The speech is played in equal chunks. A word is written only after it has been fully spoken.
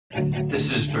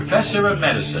This is Professor of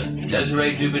Medicine,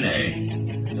 Desiree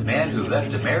Dubonnet, the man who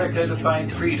left America to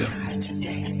find freedom.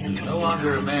 He's no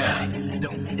longer a man.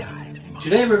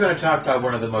 Today we're going to talk about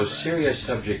one of the most serious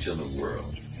subjects in the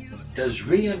world. Does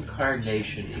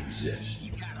reincarnation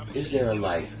exist? Is there a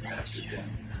life after death?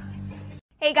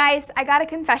 Hey guys, I got a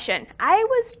confession. I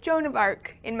was Joan of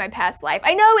Arc in my past life.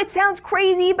 I know it sounds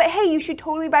crazy, but hey, you should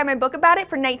totally buy my book about it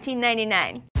for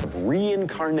 $19.99.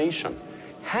 Reincarnation.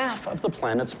 Half of the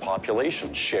planet's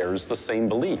population shares the same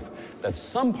belief that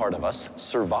some part of us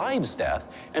survives death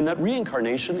and that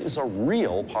reincarnation is a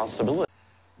real possibility.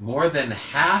 More than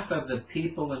half of the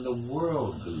people in the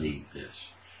world believe this.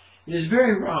 It is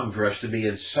very wrong for us to be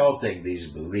insulting these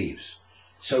beliefs.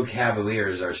 So cavalier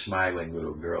is our smiling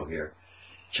little girl here,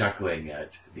 chuckling at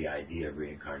the idea of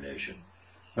reincarnation.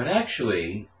 But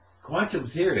actually, quantum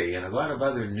theory and a lot of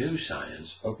other new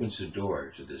science opens the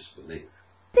door to this belief.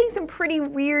 Seeing some pretty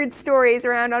weird stories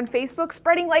around on Facebook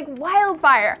spreading like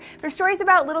wildfire. They're stories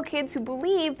about little kids who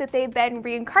believe that they've been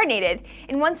reincarnated.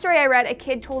 In one story I read, a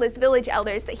kid told his village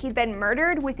elders that he'd been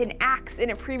murdered with an axe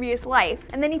in a previous life,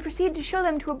 and then he proceeded to show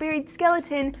them to a buried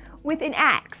skeleton with an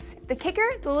axe. The kicker?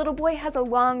 The little boy has a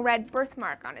long red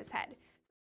birthmark on his head.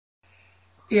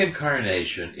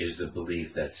 Reincarnation is the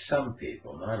belief that some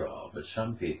people, not all, but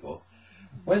some people,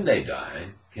 when they die,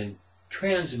 can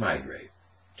transmigrate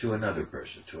to another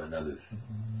person, to another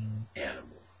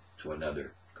animal, to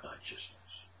another consciousness.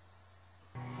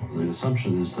 The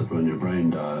assumption is that when your brain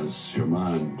dies, your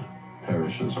mind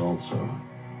perishes also.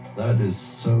 That is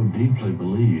so deeply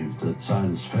believed that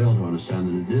scientists fail to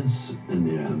understand that it is, in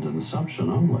the end, an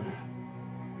assumption only.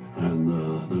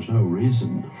 And there's no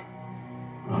reason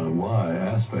why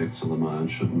aspects of the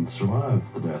mind shouldn't survive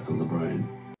the death of the brain.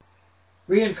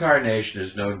 Reincarnation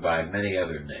is known by many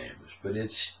other names, but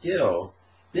it's still,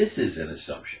 this is an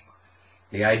assumption.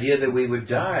 The idea that we would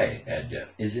die at death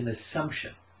is an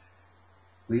assumption.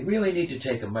 We really need to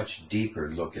take a much deeper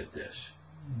look at this.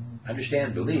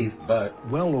 Understand belief, but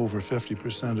well over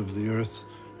 50% of the Earth's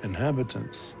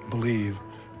inhabitants believe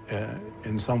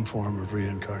in some form of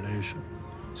reincarnation.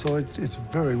 So it's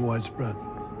very widespread.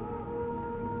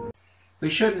 We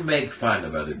shouldn't make fun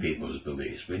of other people's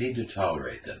beliefs. We need to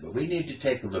tolerate them, but we need to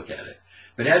take a look at it.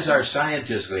 But as our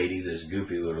scientist lady, this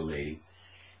goofy little lady,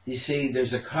 you see,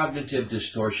 there's a cognitive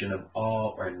distortion of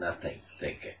all or nothing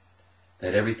thinking,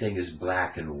 that everything is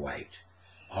black and white,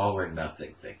 all or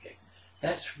nothing thinking.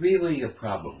 That's really a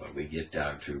problem when we get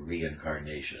down to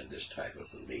reincarnation and this type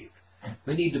of belief.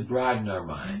 We need to broaden our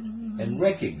mind and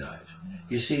recognize,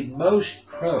 you see, most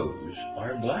crows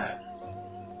are black.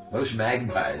 Most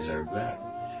magpies are black.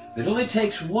 It only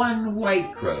takes one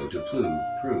white crow to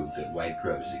prove that white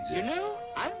crows exist. You know,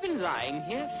 I've been lying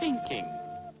here thinking.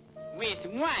 With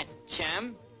what,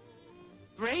 chum?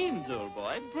 Brains, old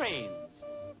boy, brains.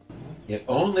 It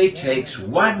only takes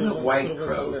one white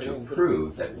crow to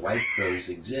prove that white crows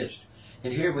exist.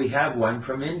 And here we have one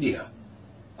from India.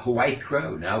 A white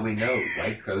crow. Now we know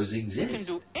white crows exist. We can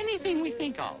do anything we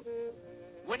think of.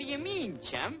 What do you mean,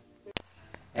 chum?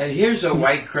 And here's a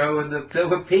white crow in the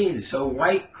Philippines. So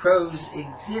white crows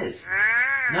exist.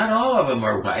 Not all of them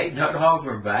are white, not all of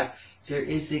them are black. There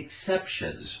is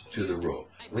exceptions to the rule.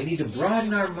 We need to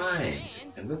broaden our mind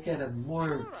and look at it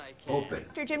more open.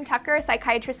 Dr. Jim Tucker, a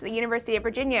psychiatrist at the University of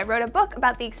Virginia, wrote a book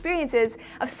about the experiences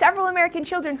of several American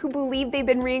children who believe they've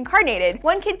been reincarnated.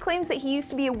 One kid claims that he used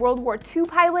to be a World War II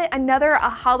pilot, another a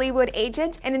Hollywood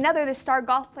agent, and another the star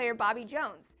golf player Bobby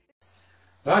Jones.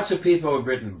 Lots of people have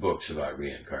written books about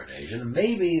reincarnation.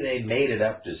 Maybe they made it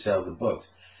up to sell the books.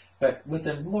 But with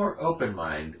a more open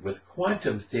mind, with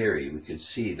quantum theory, we could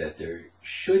see that there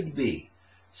should be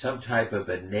some type of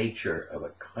a nature of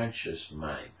a conscious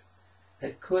mind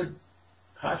that could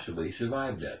possibly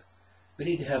survive death. We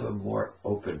need to have a more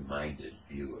open-minded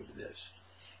view of this.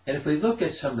 And if we look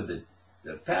at some of the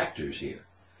factors here,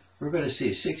 we're going to see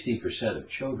 60% of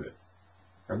children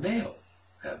are male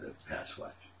have the past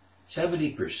lives.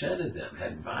 70% of them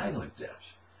had violent deaths.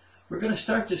 We're going to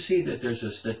start to see that there's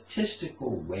a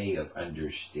statistical way of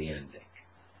understanding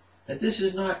that this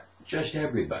is not just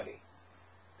everybody.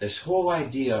 This whole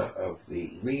idea of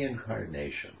the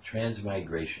reincarnation,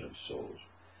 transmigration of souls,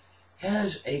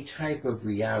 has a type of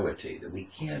reality that we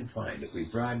can find if we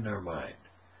broaden our mind.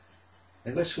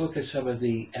 And let's look at some of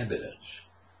the evidence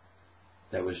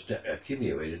that was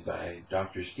accumulated by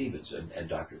Dr. Stevenson and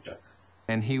Dr. Tucker.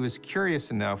 And he was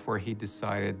curious enough where he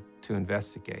decided to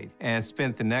investigate and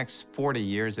spent the next 40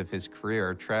 years of his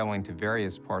career traveling to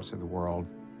various parts of the world.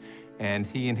 And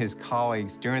he and his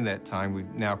colleagues, during that time,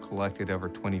 we've now collected over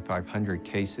 2,500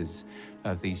 cases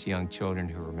of these young children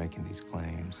who were making these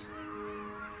claims.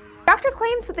 Dr. doctor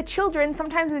claims that the children,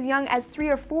 sometimes as young as 3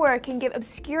 or 4, can give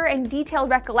obscure and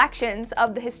detailed recollections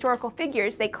of the historical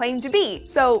figures they claim to be.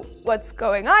 So what's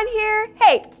going on here?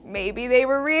 Hey, maybe they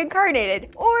were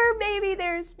reincarnated, or maybe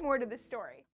there's more to the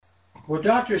story. Well,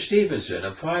 Dr. Stevenson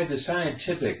applied the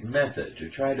scientific method to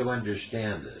try to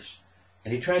understand this,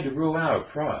 and he tried to rule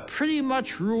out fraud. Pretty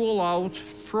much rule out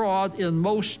fraud in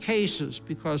most cases,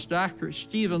 because Dr.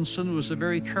 Stevenson was a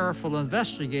very careful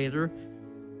investigator.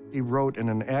 He wrote in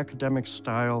an academic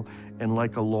style and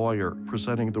like a lawyer,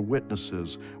 presenting the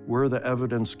witnesses, where the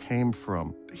evidence came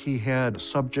from. He had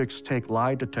subjects take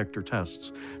lie detector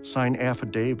tests, sign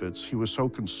affidavits. He was so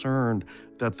concerned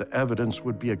that the evidence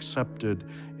would be accepted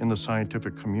in the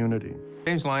scientific community.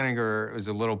 James Leininger was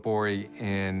a little boy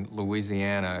in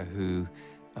Louisiana who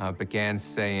began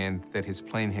saying that his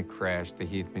plane had crashed, that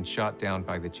he had been shot down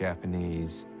by the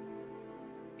Japanese.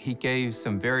 He gave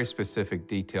some very specific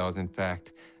details. In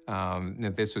fact,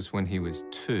 this was when he was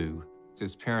 2.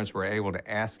 His parents were able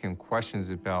to ask him questions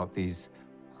about these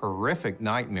horrific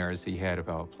nightmares he had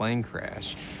about a plane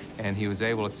crash. And he was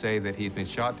able to say that he had been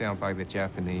shot down by the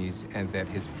Japanese and that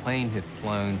his plane had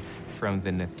flown from the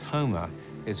Natoma,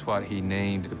 is what he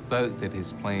named the boat that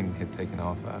his plane had taken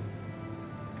off of.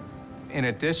 In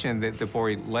addition, the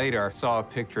boy later saw a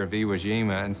picture of Iwo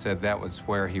Jima and said that was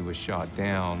where he was shot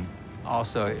down.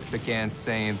 Also began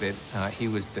saying that he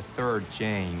was the 3rd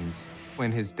James.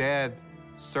 When his dad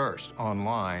searched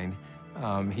online,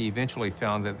 he eventually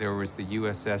found that there was the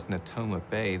USS Natoma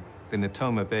Bay. The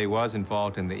Natoma Bay was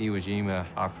involved in the Iwo Jima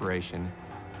operation.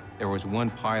 There was one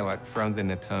pilot from the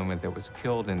Natoma that was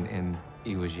killed in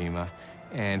Iwo Jima,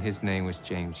 and his name was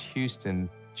James Houston,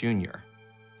 Jr.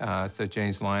 So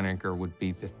James Leininger would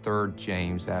be the 3rd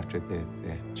James after the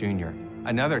Jr.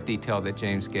 Another detail that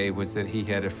James gave was that he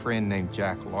had a friend named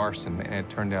Jack Larson, and it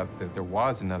turned out that there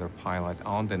was another pilot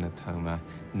on the Natoma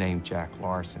named Jack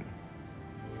Larson.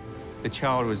 The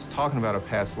child was talking about a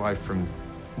past life from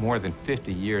more than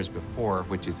 50 years before,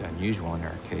 which is unusual in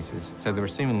our cases. So there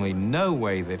was seemingly no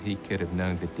way that he could have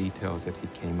known the details that he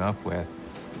came up with.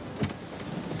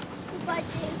 Goodbye,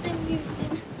 James and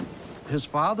Houston. His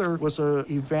father was an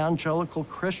evangelical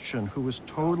Christian who was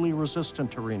totally resistant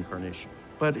to reincarnation.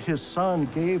 But his son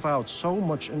gave out so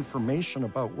much information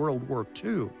about World War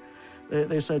II.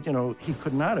 They said, you know, he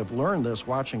could not have learned this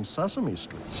watching Sesame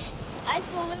Street. I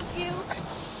salute you.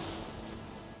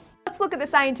 Let's look at the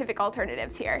scientific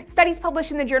alternatives here. Studies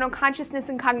published in the journal Consciousness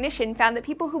and Cognition found that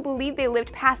people who believe they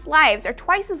lived past lives are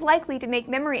twice as likely to make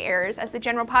memory errors as the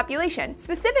general population,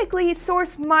 specifically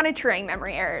source monitoring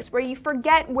memory errors, where you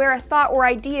forget where a thought or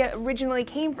idea originally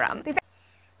came from.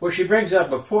 Well, she brings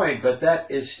up a point, but that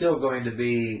is still going to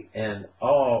be an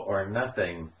all or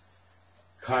nothing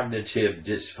cognitive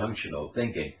dysfunctional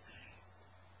thinking.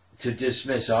 To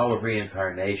dismiss all of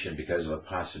reincarnation because of a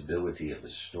possibility of a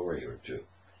story or two.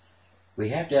 We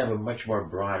have to have a much more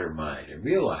broader mind and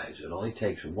realize it only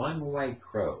takes one white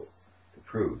crow to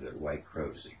prove that white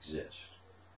crows exist.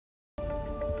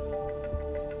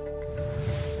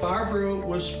 Barbara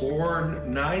was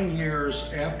born 9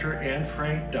 years after Anne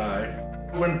Frank died.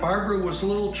 When Barbara was a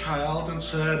little child and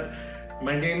said,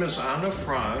 "My name is Anna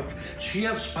Frank," she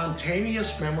had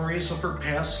spontaneous memories of her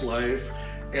past life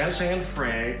as Anne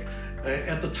Frank.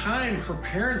 At the time, her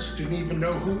parents didn't even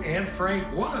know who Anne Frank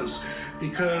was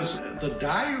because the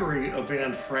diary of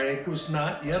Anne Frank was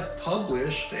not yet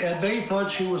published, and they thought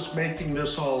she was making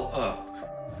this all up.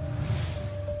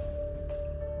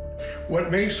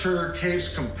 What makes her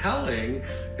case compelling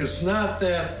is not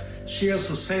that she has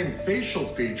the same facial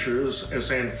features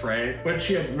as Anne Frank, but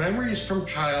she had memories from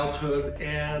childhood,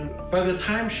 and by the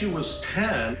time she was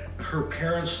 10, her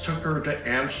parents took her to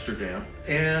Amsterdam,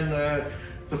 and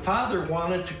the father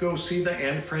wanted to go see the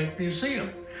Anne Frank Museum.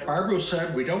 Barbara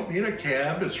said, "We don't need a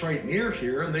cab, it's right near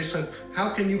here." And they said, "How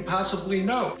can you possibly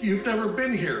know? You've never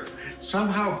been here."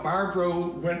 Somehow Barbara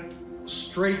went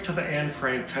straight to the Anne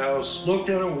Frank house, looked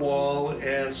at a wall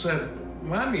and said,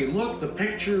 "Mommy, look, the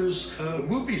pictures, the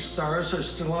movie stars are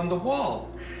still on the wall."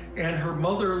 And her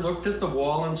mother looked at the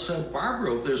wall and said,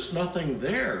 "Barbara, there's nothing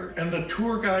there." And the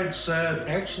tour guide said,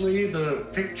 actually, the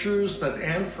pictures that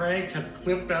Anne Frank had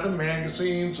clipped out of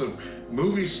magazines of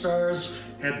movie stars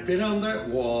had been on that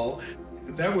wall.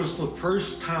 That was the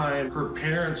first time her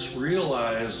parents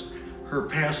realized her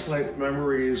past life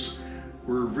memories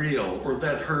were real, or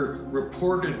that her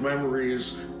reported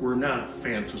memories were not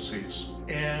fantasies.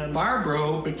 And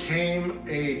Barbara became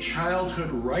a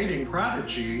childhood writing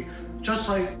prodigy, just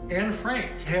like Anne Frank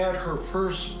had her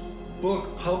first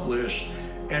book published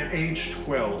at age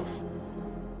 12.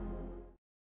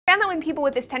 Found that when people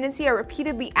with this tendency are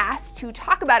repeatedly asked to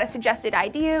talk about a suggested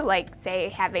idea, like say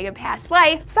having a past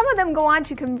life, some of them go on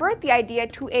to convert the idea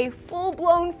to a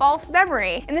full-blown false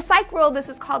memory. In the psych world, this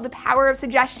is called the power of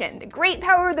suggestion, the great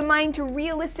power of the mind to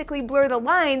realistically blur the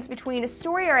lines between a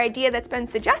story or idea that's been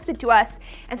suggested to us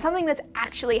and something that's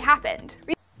actually happened.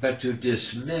 But to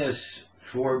dismiss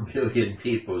 4 billion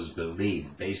people's belief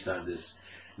based on this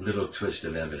little twist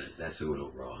of evidence, that's a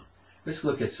little wrong. Let's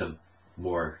look at some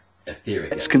more etheric.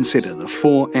 Let's consider the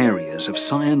 4 areas of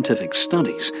scientific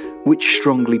studies which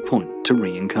strongly point to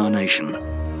reincarnation.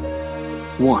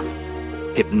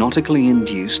 1. Hypnotically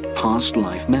induced past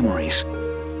life memories.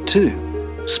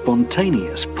 2.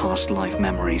 Spontaneous past life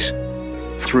memories.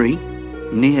 3.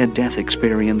 Near-death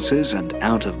experiences and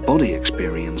out-of-body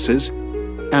experiences.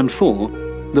 And 4.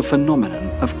 The phenomenon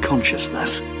of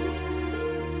consciousness.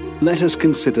 Let us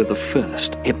consider the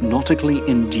first, hypnotically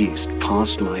induced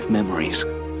past life memories.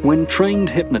 When trained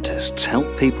hypnotists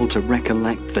help people to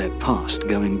recollect their past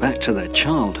going back to their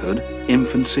childhood,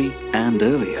 infancy, and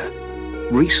earlier,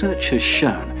 research has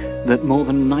shown that more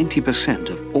than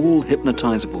 90% of all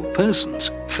hypnotizable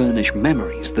persons furnish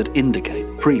memories that indicate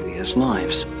previous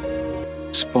lives.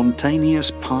 Spontaneous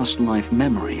past life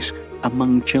memories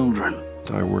among children.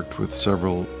 I worked with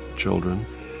several children.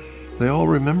 They all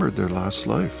remembered their last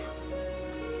life.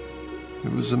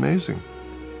 It was amazing.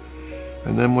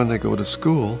 And then when they go to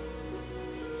school,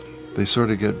 they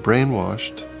sort of get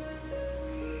brainwashed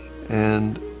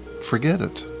and forget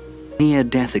it.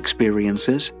 Near-death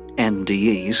experiences,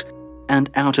 NDEs,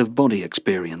 and out-of-body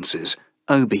experiences,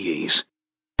 OBEs.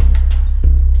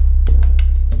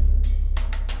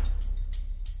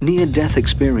 Near-death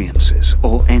experiences,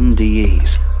 or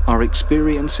NDEs, are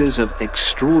experiences of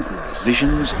extraordinary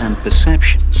visions and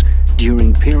perceptions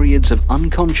during periods of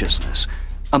unconsciousness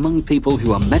among people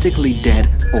who are medically dead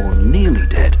or nearly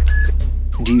dead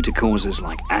due to causes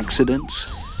like accidents,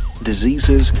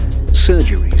 diseases,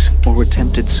 surgeries, or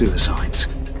attempted suicides.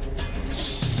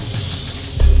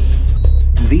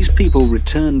 These people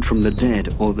returned from the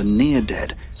dead or the near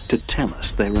dead to tell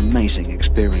us their amazing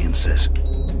experiences.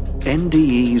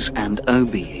 NDEs and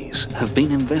OBEs have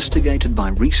been investigated by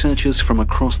researchers from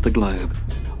across the globe.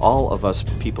 All of us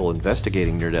people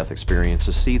investigating near-death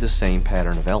experiences see the same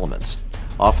pattern of elements.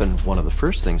 Often one of the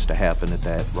first things to happen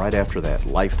right after that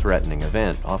life-threatening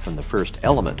event, often the first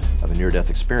element of a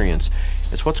near-death experience,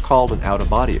 is what's called an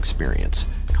out-of-body experience.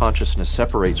 Consciousness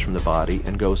separates from the body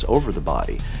and goes over the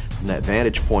body. From that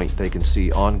vantage point, they can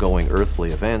see ongoing earthly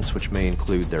events, which may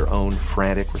include their own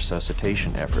frantic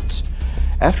resuscitation efforts.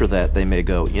 After that, they may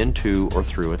go into or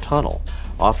through a tunnel.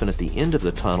 Often at the end of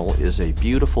the tunnel is a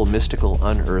beautiful, mystical,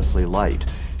 unearthly light.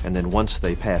 And then once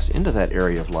they pass into that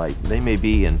area of light, they may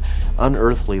be in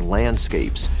unearthly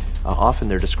landscapes. Often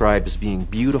they're described as being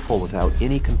beautiful without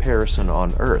any comparison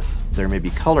on Earth. There may be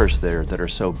colors there that are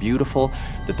so beautiful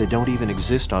that they don't even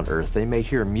exist on Earth. They may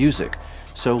hear music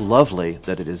so lovely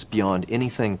that it is beyond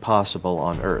anything possible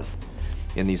on Earth.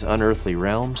 In these unearthly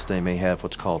realms, they may have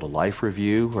what's called a life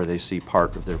review, where they see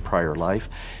part of their prior life.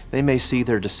 They may see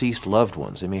their deceased loved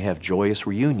ones. They may have joyous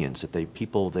reunions that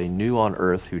people they knew on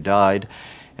Earth who died.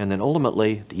 And then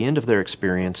ultimately, at the end of their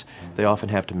experience, they often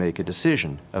have to make a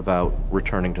decision about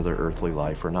returning to their earthly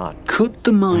life or not. Could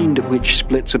the mind which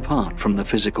splits apart from the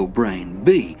physical brain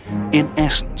be, in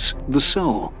essence, the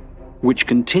soul, which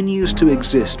continues to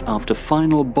exist after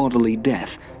final bodily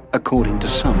death, according to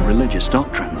some religious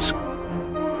doctrines?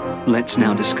 Let's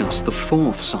now discuss the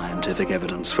 4th scientific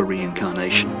evidence for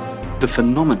reincarnation, the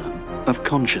phenomenon of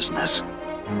consciousness.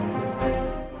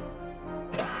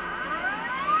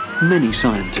 Many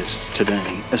scientists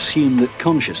today assume that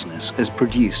consciousness is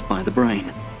produced by the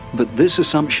brain, but this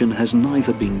assumption has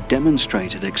neither been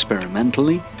demonstrated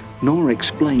experimentally nor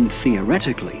explained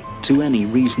theoretically to any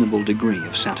reasonable degree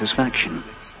of satisfaction.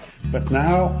 But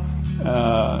now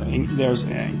there's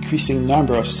an increasing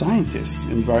number of scientists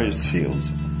in various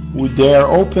fields who dare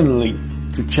openly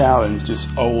to challenge this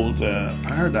old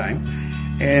paradigm,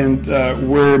 and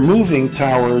we're moving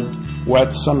toward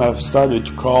what some have started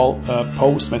to call a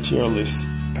post-materialist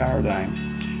paradigm.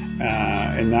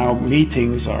 And now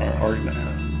meetings are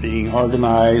being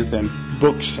organized and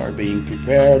books are being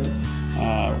prepared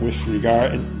with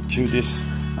regard to this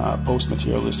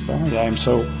post-materialist paradigm.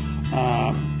 So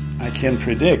I can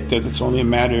predict that it's only a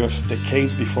matter of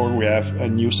decades before we have a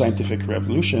new scientific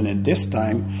revolution, and this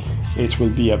time it will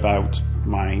be about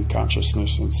mind,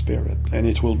 consciousness, and spirit. And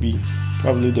it will be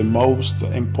probably the most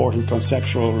important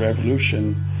conceptual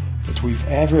revolution that we've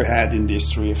ever had in the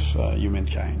history of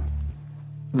humankind.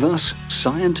 Thus,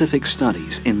 scientific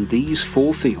studies in these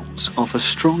 4 fields offer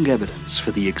strong evidence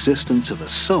for the existence of a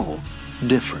soul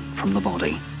different from the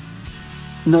body.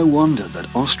 No wonder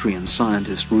that Austrian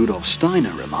scientist Rudolf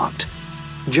Steiner remarked,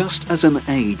 "Just as an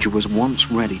age was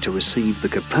once ready to receive the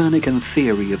Copernican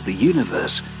theory of the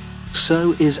universe,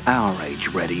 so is our age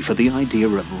ready for the idea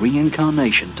of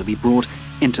reincarnation to be brought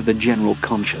into the general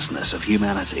consciousness of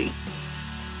humanity."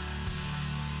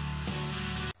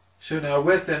 So now,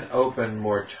 with an open,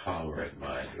 more tolerant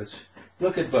mind, let's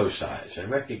look at both sides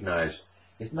and recognize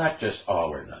it's not just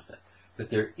all or nothing, but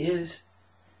there is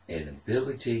an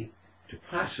ability to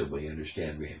possibly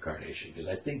understand reincarnation, because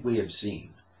I think we have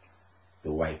seen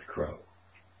the white crow.